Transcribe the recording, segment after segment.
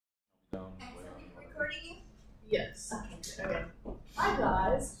recording you? Yes. Okay. Hi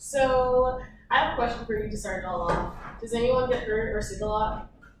guys. So I have a question for you to start it all off. Does anyone get hurt or sick a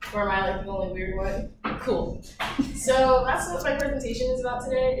lot? Or am I like the only weird one? Cool. So that's what my presentation is about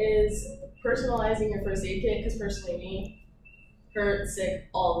today, is personalizing your first aid kit, because personally me, hurt, sick,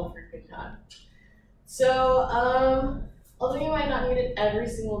 all the freaking time. So although you might not need it every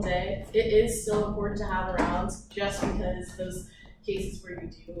single day, it is still important to have around just because those cases where you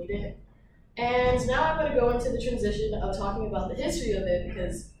do need it. And now I'm going to go into the transition of talking about the history of it,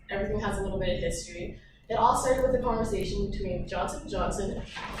 because everything has a little bit of history. It all started with a conversation between Johnson & Johnson,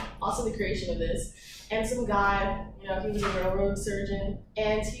 also the creation of this, and some guy, he was a railroad surgeon,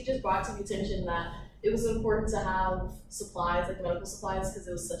 and he just brought to the attention that it was important to have supplies, like medical supplies, because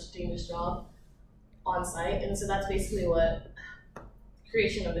it was such a dangerous job on site. And so that's basically what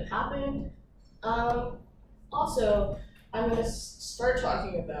creation of it happened. Also, I'm going to start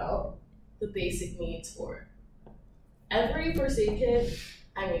talking about the basic needs for it. Every first aid kit,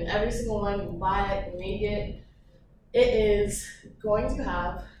 every single one, you buy it, you make it, it is going to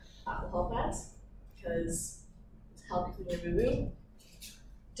have alcohol pads, because it's help you clean your boo-boo.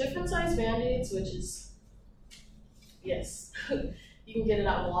 Different size band-aids, which is, yes, you can get it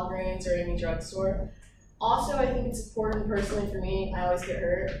at Walgreens or any drugstore. Also, I think it's important personally for me, I always get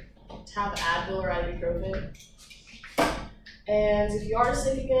hurt, to have Advil or ibuprofen. And if you are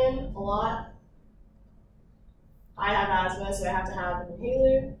sick again, a lot, I have asthma, so I have to have an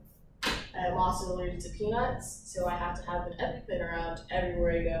inhaler. I'm also allergic to peanuts, so I have to have an EpiPen around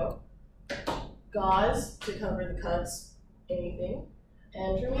everywhere I go. Gauze to cover the cuts, anything.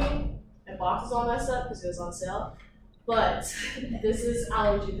 And for me, my box is all messed up because it was on sale. But this is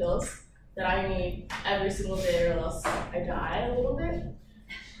allergy pills that I need every single day or else I die a little bit.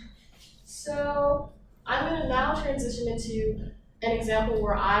 So I'm going to now transition into an example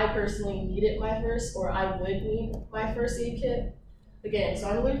where I personally needed my first, or I would need my first aid kit. Again, so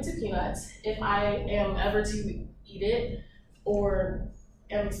I'm allergic to peanuts. If I am ever to eat it or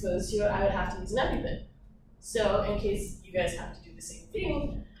am exposed to it, I would have to use an EpiPen. So in case you guys have to do the same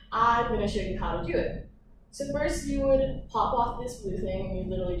thing, I'm going to show you how to do it. So first you would pop off this blue thing and you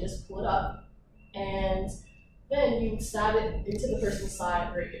literally just pull it up, and then you stab it into the person's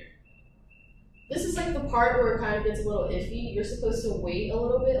side right here. This is like the part where it kind of gets a little iffy. You're supposed to wait a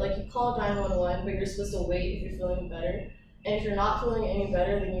little bit, like you call 911, but you're supposed to wait if you're feeling better. And if you're not feeling any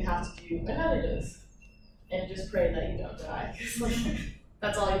better, then you have to do another dose. And just pray that you don't die, because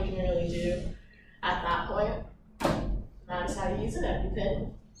that's all you can really do at that point. That's how you use an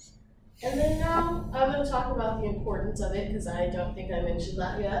EpiPen. And then now I'm going to talk about the importance of it, because I don't think I mentioned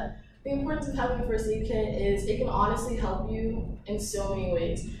that yet. The importance of having a first aid kit is it can honestly help you in so many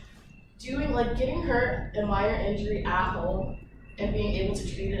ways. Getting hurt, a minor injury at home, and being able to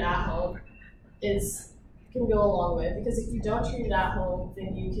treat it at home can go a long way, because if you don't treat it at home,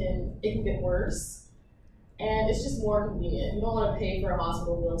 then it can get worse, and it's just more convenient. You don't want to pay for a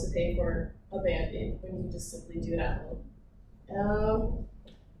hospital bill to pay for a Band-Aid when you can just simply do it at home.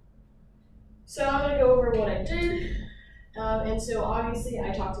 So I'm going to go over what I did. And so obviously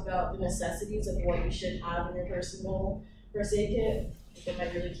I talked about the necessities of what you should have in your personal first aid kit. Get my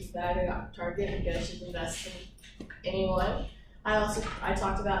really cute bag I got from Target. You guys should invest in anyone. I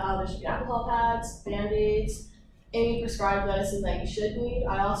talked about how there should be alcohol pads, Band-Aids, any prescribed medicine that you should need.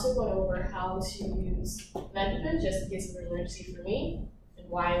 I also went over how to use an EpiPen just in case of an emergency for me, and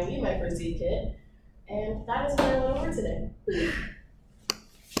why I need my first aid kit. And that is what I went over today.